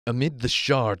Amid the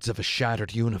shards of a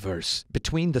shattered universe,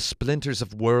 between the splinters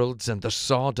of worlds and the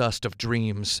sawdust of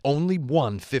dreams, only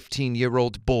one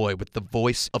 15-year-old boy with the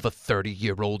voice of a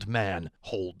 30-year-old man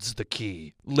holds the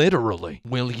key. Literally.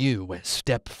 Will you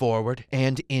step forward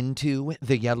and into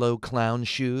the yellow clown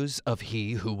shoes of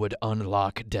he who would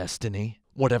unlock destiny?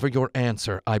 Whatever your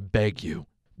answer, I beg you,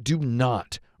 do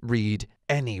not read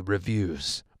any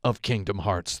reviews of Kingdom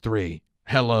Hearts 3.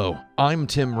 Hello, I'm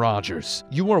Tim Rogers.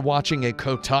 You are watching a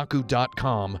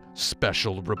Kotaku.com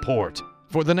special report.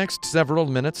 For the next several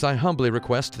minutes, I humbly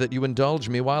request that you indulge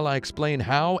me while I explain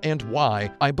how and why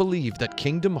I believe that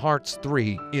Kingdom Hearts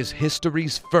 3 is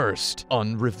history's first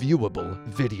unreviewable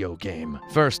video game.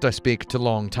 First, I speak to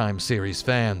longtime series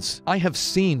fans. I have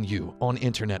seen you on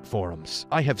internet forums.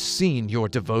 I have seen your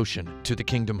devotion to the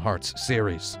Kingdom Hearts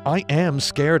series. I am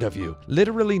scared of you.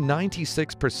 Literally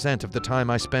 96% of the time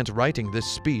I spent writing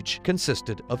this speech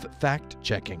consisted of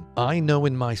fact-checking. I know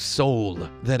in my soul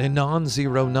that a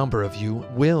non-zero number of you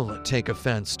will take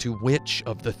offense to which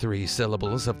of the 3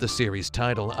 syllables of the series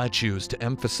title I choose to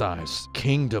emphasize.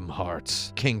 Kingdom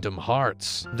Hearts. Kingdom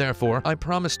Hearts. Therefore, I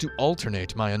promise to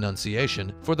alternate my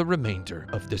enunciation for the remainder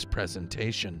of this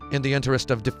presentation. In the interest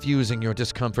of diffusing your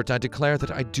discomfort, I declare that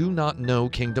I do not know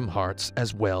Kingdom Hearts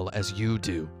as well as you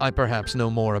do. I perhaps know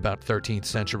more about 13th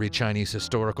century Chinese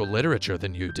historical literature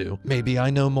than you do. Maybe I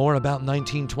know more about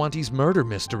 1920s murder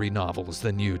mystery novels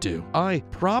than you do. I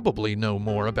probably know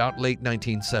more about late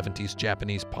 1970s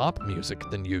Japanese pop music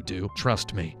than you do.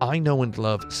 Trust me, I know and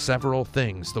love several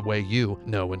things the way you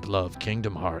know and love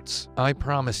Kingdom Hearts. I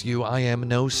promise you I am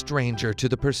no stranger to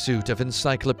the pursuit of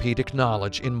encyclopedic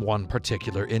knowledge in one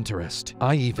particular interest.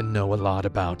 I even know a lot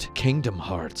about Kingdom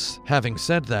Hearts. Having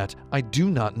said that, I do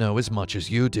not know as much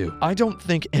as you do. I don't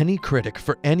think any critic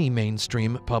for any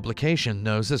mainstream publication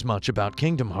knows as much about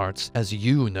Kingdom Hearts as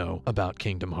you know about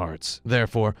Kingdom Hearts.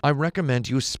 Therefore, I recommend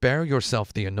you spare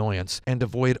yourself the annoyance and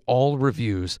avoid all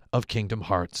reviews of Kingdom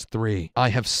Hearts 3. I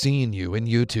have seen you in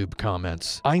YouTube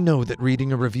comments. I know that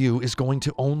reading a review is going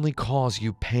to only cause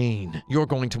you pain. You're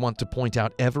going to want to point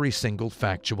out every single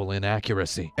factual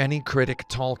inaccuracy. Any critic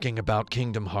talking about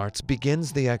Kingdom Hearts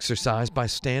begins the exercise by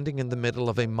standing in the middle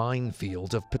of a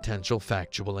minefield of potential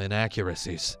factual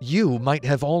inaccuracies. You might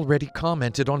have already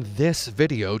commented on this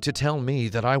video to tell me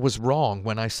that I was wrong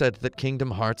when I said that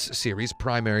Kingdom Hearts series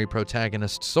primary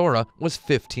protagonist Sora was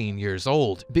 15 years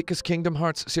old, because Kingdom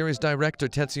Hearts series director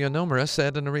Tetsuya Nomura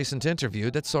said in a recent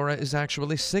interview that Sora is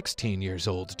actually 16 years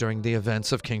old during the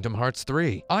events of Kingdom Hearts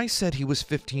 3. I said he was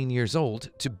 15 years old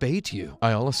to bait you.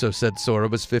 I also said Sora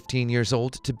was 15 years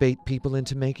old to bait people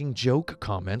into making joke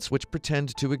comments which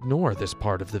pretend to ignore this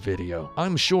part of the video.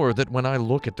 I'm sure that when I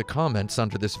look at the comments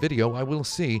under this video, I will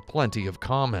see plenty of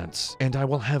comments, and I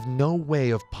will have no way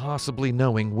of possibly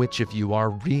knowing which of you are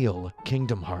real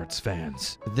Kingdom Hearts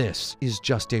fans. This is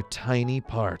just a tiny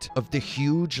part of the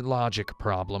huge logic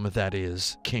problem that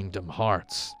is Kingdom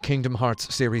Hearts. Kingdom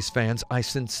Hearts series fans, I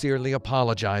sincerely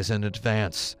apologize in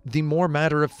advance. The more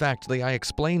matter-of-factly I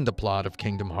explain the plot of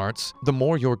Kingdom Hearts, the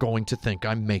more you're going to think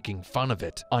I'm making fun of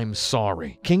it. I'm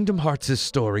sorry. Kingdom Hearts'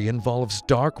 story involves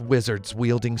dark wizards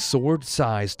wielding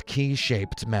sword-sized,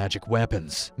 key-shaped magic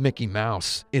weapons. Mickey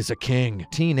Mouse is a king.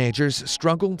 Teenagers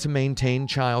struggle to maintain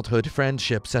childhood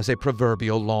friendships as a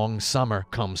proverbial long summer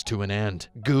comes to an end.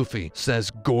 Goofy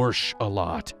says "gorsh" a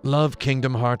lot. Love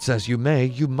Kingdom Hearts as you may,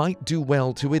 you might do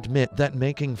well to admit that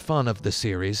making fun of the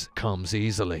series comes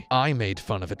easily. I made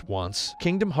fun of it once.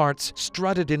 Kingdom Hearts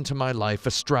strutted into my life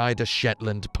astride a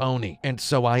Shetland pony, and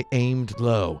so I aimed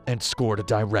low and scored a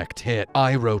direct hit.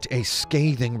 I wrote a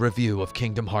scathing review of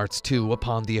Kingdom Hearts 2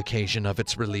 upon the occasion of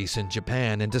its release in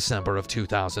Japan in December of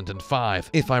 2005.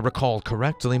 If I recall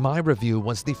correctly, my review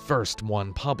was the first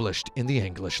one published in the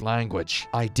English language.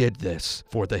 I did this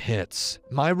for the hits.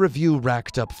 My review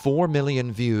racked up 4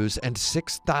 million views and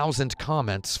 6,000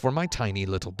 comments for my tiny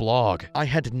little blog. I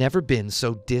had never been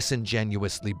so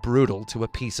disingenuously brutal to a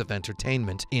piece of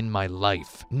entertainment in my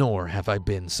life, nor have I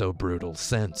been so brutal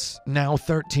since. Now,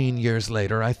 13 years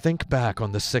later, I think back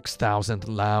on the 6,000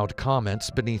 loud comments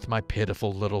beneath my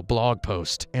pitiful little blog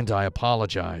post, and I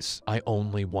apologize. I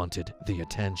only wanted the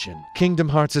attention. Kingdom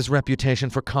Hearts' reputation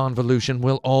for convolution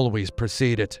will always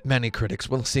precede it. Many critics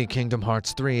will see Kingdom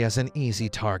Hearts 3 as an easy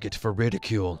target for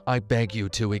ridicule. I beg you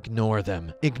to ignore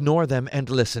them. Ignore them and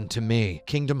listen to me.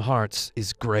 Kingdom Hearts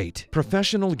is great.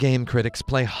 Professional game critics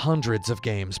play hundreds of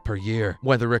games per year.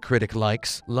 Whether a critic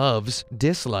likes, loves,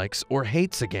 dislikes, or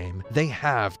hates a game, they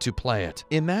have to play it.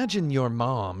 Imagine your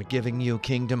mom giving you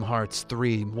Kingdom Hearts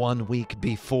 3 1 week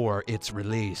before its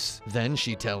release. Then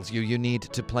she tells you need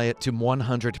to play it to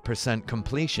 100%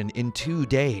 completion in 2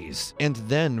 days, and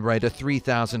then write a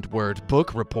 3,000-word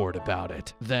book report about it.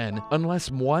 Then, unless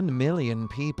 1 million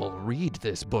people read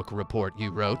this book report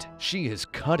you wrote, she is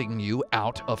cutting you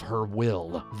out of her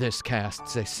will. This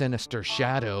casts a sinister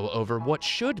shadow over what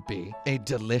should be a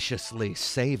deliciously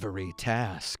savory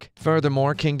task.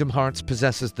 Furthermore, Kingdom Hearts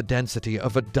possesses the density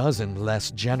of a dozen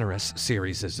less generous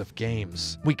series of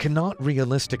games. We cannot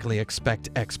realistically expect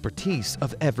expertise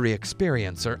of every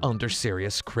experiencer under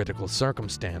serious critical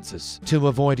circumstances. To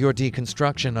avoid your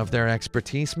deconstruction of their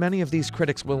expertise, many of these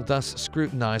critics will thus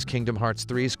scrutinize Kingdom Hearts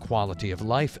 3's quality of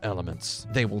life elements.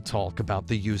 They will talk about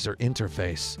the user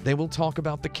interface. They will talk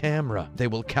about the camera. They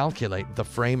will calculate the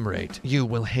frame rate. You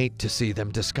will hate to see them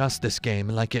discuss this game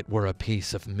like it were a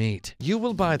piece of meat. You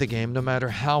will buy the game no matter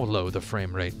how low the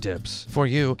frame rate dips. For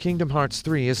you, Kingdom Hearts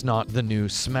 3 is not the new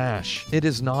Smash. It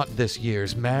is not this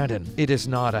year's Madden. It is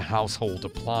not a household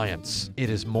appliance. It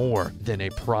is more than a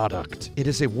product. It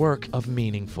is a work of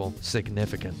meaningful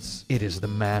significance. It is the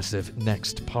massive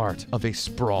next part of a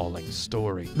sprawling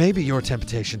story. Maybe your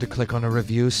temptation to click on a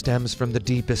review stems from the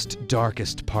deepest,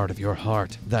 darkest part of your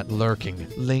heart, that lurking,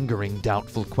 lingering,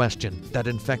 doubtful question that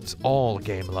infects all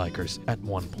game likers at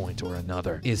one point or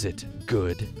another. Is it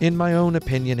good? In my own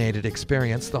opinionated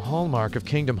experience, the hallmark of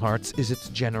Kingdom Hearts is its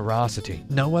generosity.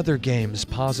 No other games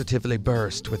positively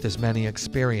burst with as many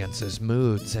experiences,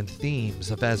 moods, and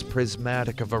themes of as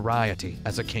prismatic a variety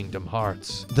as a Kingdom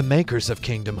Hearts. The makers of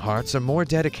Kingdom Hearts are more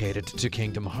dedicated to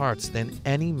Kingdom Hearts than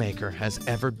any maker has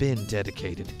ever been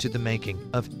dedicated to the making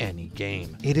of any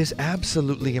game. It is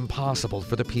absolutely impossible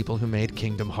for the people who made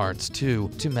Kingdom Hearts 2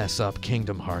 to mess up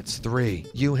Kingdom Hearts 3.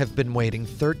 You have been waiting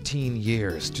 13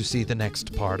 years to see the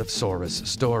next part of Sora's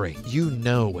story. You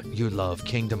know you love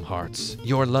Kingdom Hearts.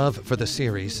 Your love for the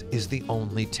series is the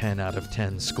only 10 out of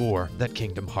 10 score that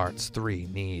Kingdom Hearts 3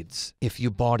 needs. If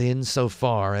you bought in so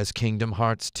far as Kingdom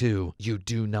Hearts 2, you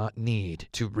do not need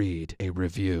to read a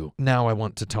review. Now I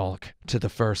want to talk to the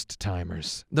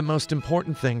first-timers. The most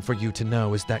important thing for you to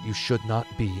know is that you should not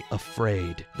be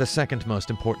afraid. The second most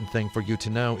important thing for you to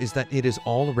know is that it is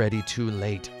already too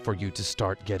late for you to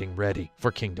start getting ready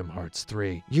for Kingdom Hearts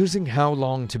 3. Using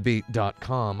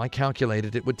howlongtobeat.com, I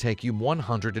calculated it would take you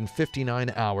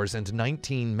 159 hours and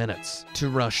 19 minutes to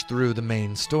rush through the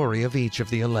main story of each of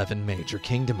the 11 major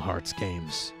Kingdom Hearts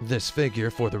games. This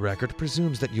figure, for the record,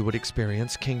 presumes that you would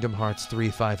experience Kingdom Hearts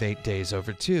 358 Days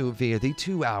Over 2 via the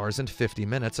 2 hours and 50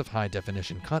 minutes of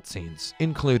high-definition cutscenes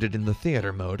included in the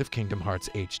theater mode of Kingdom Hearts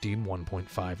HD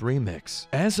 1.5 Remix.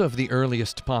 As of the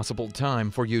earliest possible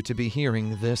time for you to be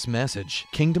hearing this message,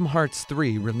 Kingdom Hearts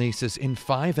 3 releases in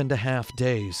 5.5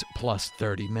 days plus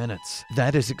 30 minutes.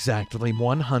 That is exactly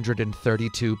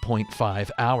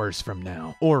 132.5 hours from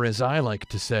now, or as I like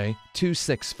to say,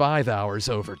 265 hours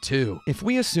over 2. If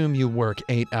we assume you work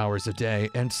 8 hours a day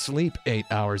and sleep 8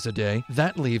 hours a day,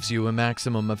 that leaves you a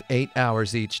maximum of 8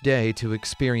 hours each day to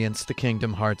experience the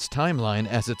Kingdom Hearts timeline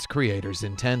as its creators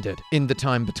intended. In the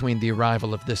time between the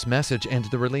arrival of this message and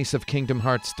the release of Kingdom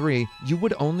Hearts 3, you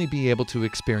would only be able to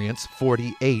experience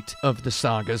 48 of the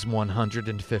saga's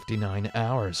 159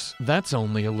 hours. That's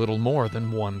only a little more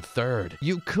than 1/3.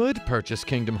 You could purchase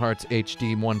Kingdom Hearts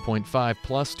HD 1.5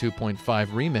 plus 2.5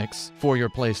 Remix for your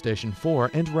PlayStation 4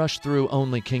 and rush through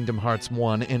only Kingdom Hearts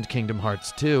 1 and Kingdom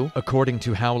Hearts 2. According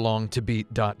to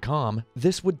howlongtobeat.com,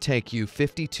 this would take you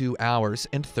 52 hours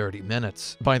and 30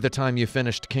 minutes. By the time you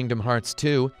finished Kingdom Hearts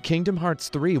 2, Kingdom Hearts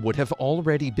 3 would have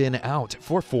already been out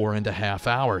for 4.5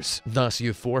 hours. Thus,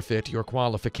 you forfeit your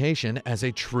qualification as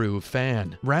a true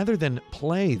fan. Rather than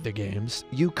play the games,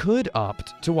 you could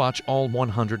opt to watch all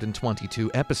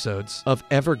 122 episodes of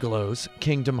Everglow's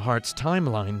Kingdom Hearts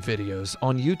timeline videos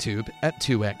on YouTube at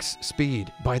 2x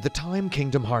speed. By the time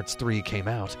Kingdom Hearts 3 came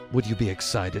out, would you be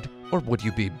excited? Or would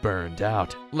you be burned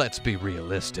out? Let's be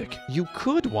realistic. You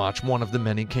could watch one of the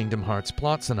many Kingdom Hearts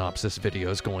plot synopsis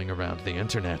videos going around the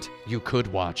internet. You could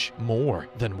watch more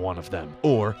than one of them.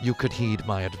 Or you could heed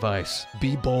my advice.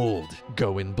 Be bold.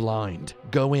 Go in blind.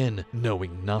 Go in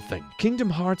knowing nothing. Kingdom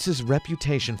Hearts'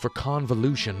 reputation for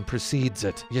convolution precedes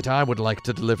it, yet I would like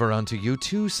to deliver unto you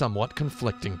two somewhat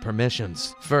conflicting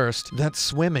permissions. First, that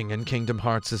swimming in Kingdom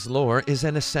Hearts' lore is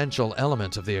an essential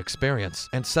element of the experience,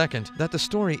 and second, that the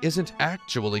story isn't isn't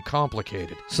actually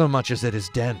complicated, so much as it is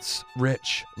dense,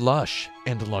 rich, lush,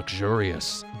 and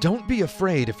luxurious. Don't be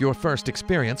afraid if your first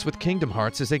experience with Kingdom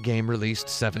Hearts is a game released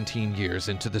 17 years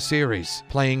into the series.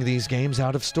 Playing these games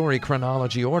out of story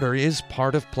chronology order is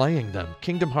part of playing them.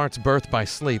 Kingdom Hearts Birth by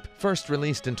Sleep, first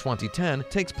released in 2010,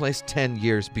 takes place 10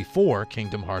 years before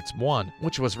Kingdom Hearts 1,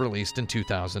 which was released in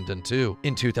 2002.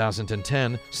 In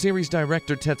 2010, series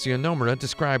director Tetsuya Nomura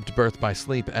described Birth by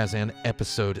Sleep as an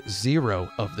episode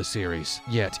 0 of the series.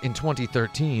 Yet, in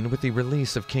 2013, with the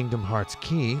release of Kingdom Hearts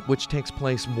Key, which takes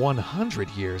place 100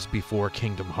 years before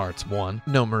Kingdom Hearts 1,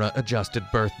 Nomura adjusted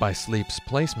Birth by Sleep's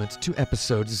placement to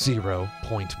episode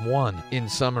 0.1. In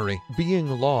summary, being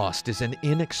lost is an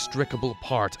inextricable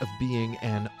part of being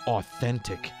an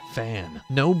authentic fan.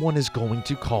 No one is going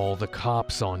to call the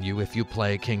cops on you if you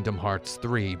play Kingdom Hearts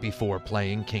 3 before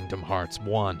playing Kingdom Hearts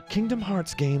 1. Kingdom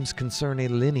Hearts games concern a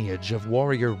lineage of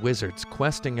warrior wizards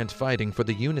questing and fighting for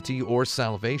the unity or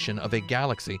salvation of a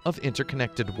galaxy of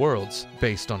interconnected worlds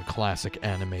based on classic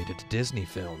animated Disney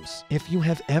films. If you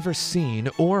have ever seen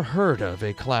or heard of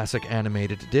a classic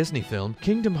animated Disney film,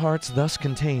 Kingdom Hearts thus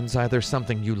contains either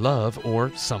something you love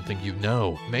or something you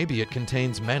know. Maybe it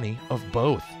contains many of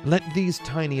both. Let these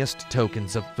tiniest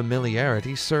tokens of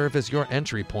familiarity serve as your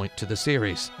entry point to the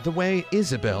series. The way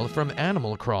Isabelle from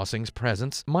Animal Crossing's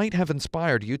presence might have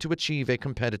inspired you to achieve a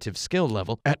competitive skill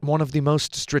level at one of the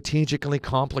most strategically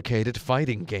complicated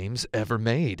fighting games ever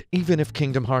made. Even if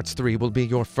Kingdom Hearts 3 will be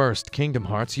your first Kingdom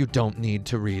Hearts, you don't need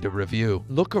to read a review.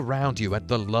 Look around you at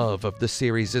the love of the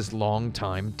series'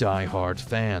 longtime die-hard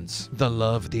fans. The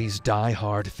love these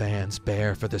die-hard fans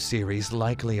bear for the series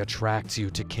likely attracts you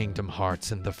to Kingdom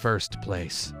Hearts in the first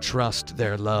place. Trust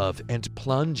their love and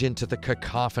plunge into the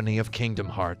cacophony of Kingdom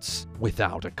Hearts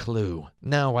without a clue.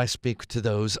 Now I speak to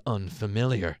those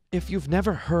unfamiliar. If you've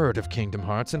never heard of Kingdom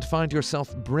Hearts and find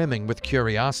yourself brimming with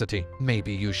curiosity,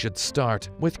 maybe you should start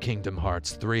with Kingdom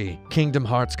Hearts 3. Kingdom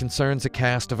Hearts concerns a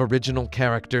cast of original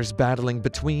characters battling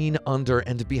between, under,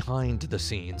 and behind the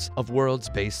scenes of worlds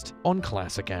based on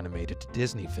classic animated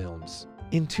Disney films.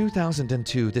 In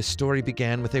 2002, this story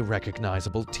began with a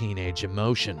recognizable teenage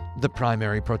emotion. The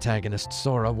primary protagonist,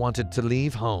 Sora, wanted to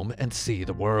leave home and see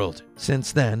the world.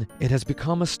 Since then, it has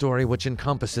become a story which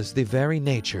encompasses the very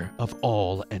nature of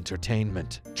all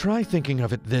entertainment. Try thinking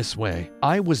of it this way.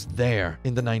 I was there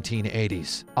in the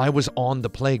 1980s. I was on the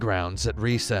playgrounds at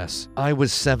recess. I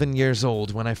was 7 years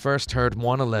old when I first heard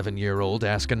one 11-year-old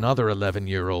ask another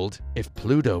 11-year-old, if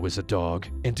Pluto is a dog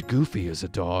and Goofy is a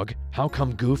dog, how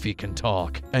come Goofy can talk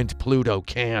and Pluto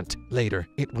can't? Later,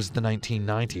 it was the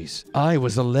 1990s. I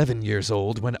was 11 years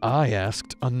old when I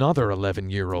asked another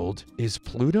 11-year-old, is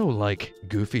Pluto like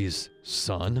Goofy's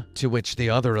son? To which the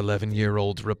other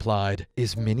 11-year-old replied,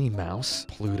 is Minnie Mouse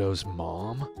Pluto's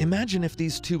mom? Imagine if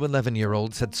these two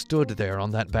 11-year-olds had stood there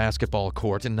on that basketball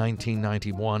court in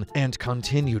 1991 and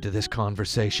continued this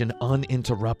conversation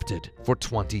uninterrupted for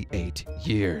 28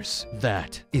 years.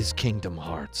 That is Kingdom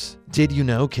Hearts. Did you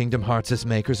know Kingdom Hearts'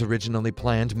 makers originally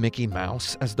planned Mickey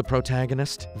Mouse as the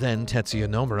protagonist? Then Tetsuya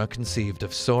Nomura conceived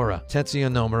of Sora. Tetsuya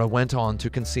Nomura went on to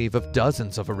conceive of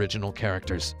dozens of original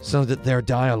characters, so that their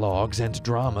dialogues and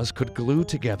dramas could glue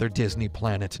together Disney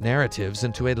Planet narratives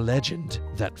into a legend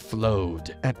that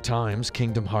flowed. At times,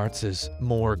 Kingdom Hearts is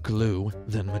more glue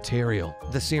than material.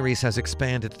 The series has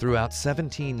expanded throughout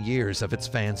 17 years of its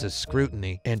fans'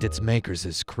 scrutiny and its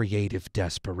makers' creative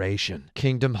desperation.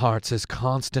 Kingdom Hearts'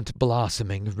 constant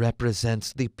blossoming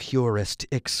represents the purest,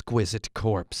 exquisite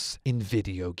corpse in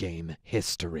video game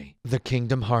history. The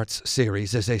Kingdom Hearts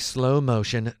series is a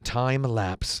slow-motion,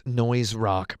 time-lapse, noise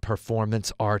rock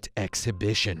performance art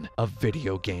exhibition of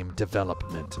video game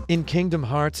development. In Kingdom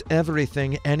Hearts,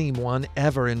 everything anyone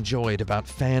ever enjoyed about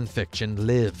fan fiction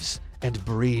lives and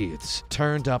breathes,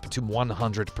 turned up to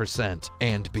 100%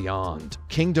 and beyond.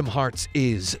 Kingdom Hearts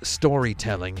is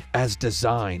storytelling as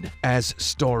design, as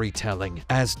storytelling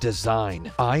as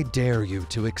design. I dare you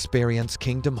to experience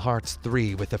Kingdom Hearts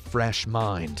 3 with a fresh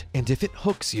mind, and if it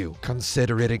hooks you,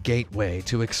 consider it a gateway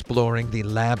to exploring the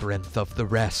labyrinth of the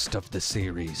rest of the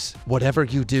series. Whatever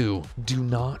you do, do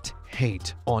not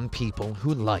hate on people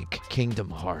who like Kingdom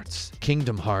Hearts.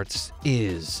 Kingdom Hearts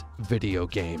is video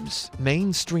games.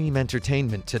 Mainstream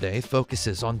entertainment today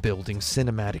focuses on building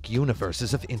cinematic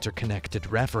universes of interconnected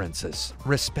references,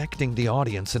 respecting the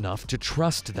audience enough to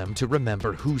trust them to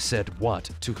remember who said what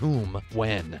to whom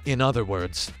when. In other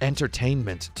words,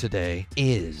 entertainment today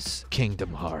is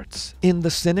Kingdom Hearts. In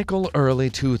the cynical early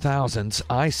 2000s,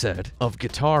 I said of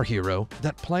Guitar Hero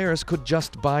that players could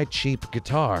just buy cheap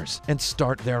guitars and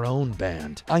start their own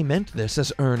band. I meant this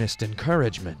as earnest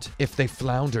encouragement. If they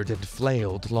floundered and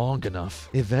flailed long long enough,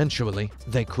 eventually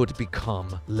they could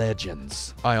become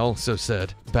legends. I also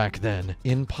said, back then,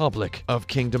 in public, of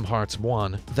Kingdom Hearts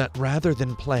 1, that rather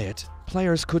than play it,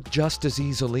 players could just as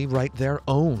easily write their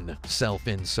own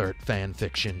self-insert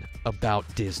fanfiction about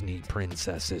Disney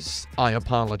princesses. I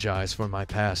apologize for my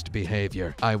past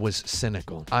behavior. I was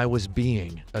cynical. I was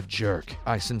being a jerk.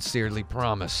 I sincerely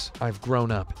promise I've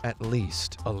grown up at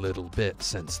least a little bit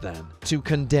since then. To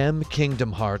condemn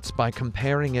Kingdom Hearts by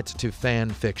comparing it to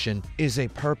fanfiction is a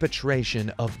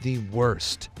perpetration of the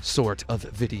worst sort of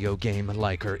video game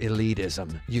liker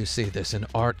elitism. You see this in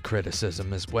art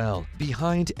criticism as well.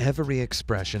 Behind every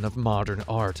expression of modern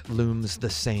art looms the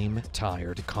same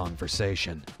tired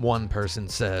conversation. One person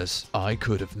says, "I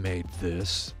could have made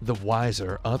this." The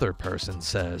wiser other person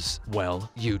says,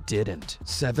 "Well, you didn't."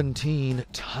 17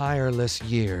 tireless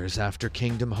years after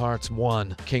Kingdom Hearts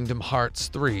 1, Kingdom Hearts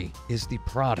 3 is the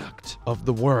product of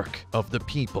the work of the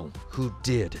people who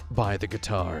did buy the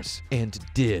guitars and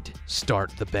did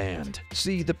start the band.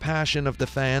 See the passion of the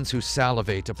fans who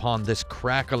salivate upon this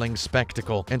crackling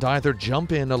spectacle and either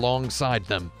jump in alongside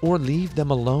them or leave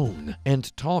them alone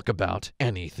and talk about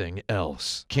anything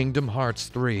else. Kingdom Hearts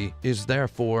 3 is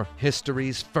therefore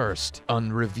history's first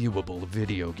unreviewable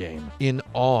video game. In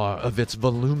awe of its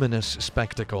voluminous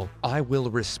spectacle, I will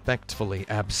respectfully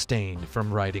abstain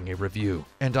from writing a review,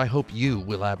 and I hope you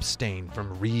will abstain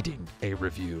from reading a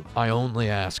review. I only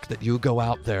ask that you go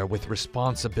out there with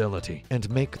responsibility and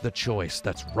make the choice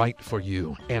that's right for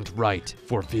you and right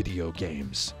for video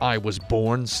games. I was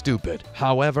born stupid.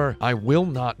 However, I will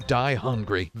not die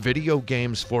hungry. Video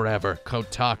games forever.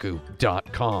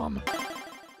 Kotaku.com.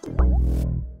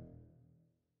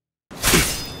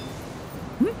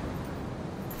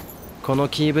 この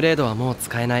キーブレードはもう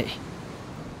使えない。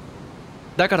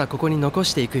だからここに残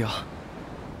していくよ。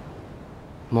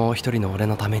もう一人の俺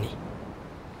のために。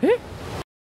え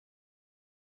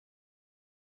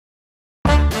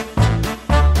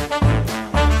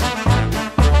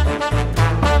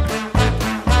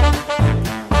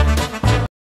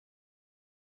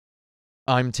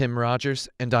？I'm Tim Rogers,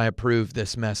 and I approve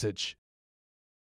this message.